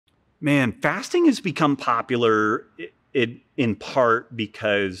Man, fasting has become popular in part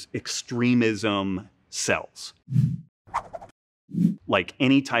because extremism sells. Like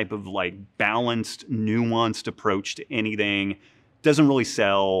any type of like balanced, nuanced approach to anything doesn't really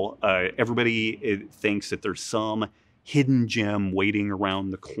sell. Everybody thinks that there's some hidden gem waiting around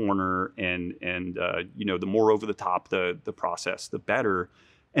the corner, and you know, the more over the top the process, the better.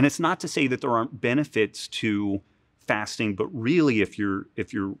 And it's not to say that there aren't benefits to fasting, but really, if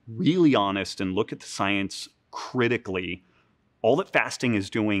you're really honest and look at the science critically, all that fasting is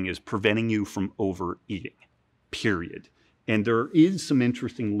doing is preventing you from overeating, period. And there is some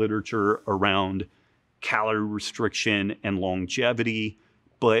interesting literature around calorie restriction and longevity,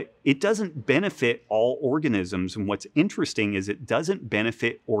 but it doesn't benefit all organisms. And what's interesting is it doesn't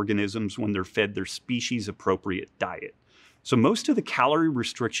benefit organisms when they're fed their species appropriate diet. So most of the calorie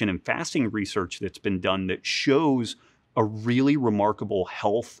restriction and fasting research that's been done that shows a really remarkable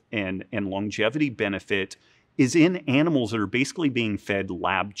health and longevity benefit is in animals that are basically being fed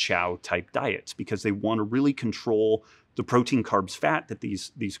lab chow type diets because they want to really control the protein, carbs, fat that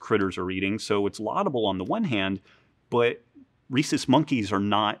these critters are eating. So it's laudable on the one hand, but rhesus monkeys are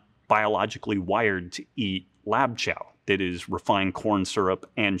not biologically wired to eat lab chow that is refined corn syrup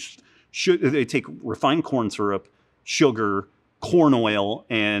and they take refined corn syrup, sugar, corn oil,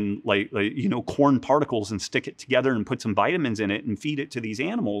 and like you know, corn particles and stick it together and put some vitamins in it and feed it to these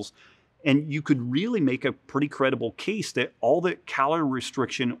animals. And you could really make a pretty credible case that all that calorie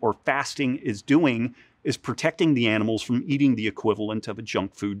restriction or fasting is doing is protecting the animals from eating the equivalent of a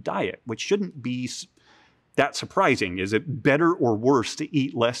junk food diet, which shouldn't be that surprising. Is it better or worse to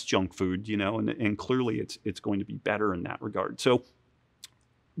eat less junk food? You know, and clearly it's going to be better in that regard. So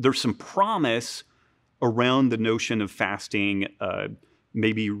there's some promise around the notion of fasting,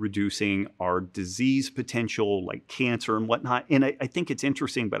 maybe reducing our disease potential like cancer and whatnot. And I think it's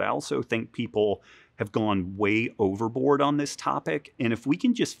interesting, but I also think people have gone way overboard on this topic. And if we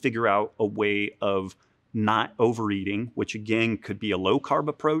can just figure out a way of not overeating, which again could be a low carb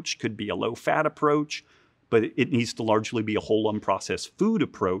approach, could be a low fat approach, but it needs to largely be a whole unprocessed food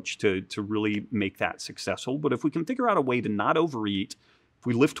approach to really make that successful. But if we can figure out a way to not overeat, if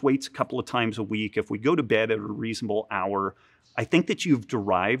we lift weights a couple of times a week, if we go to bed at a reasonable hour, I think that you've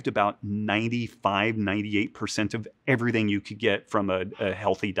derived about 95, 98% of everything you could get from a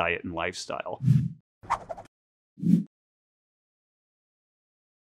healthy diet and lifestyle.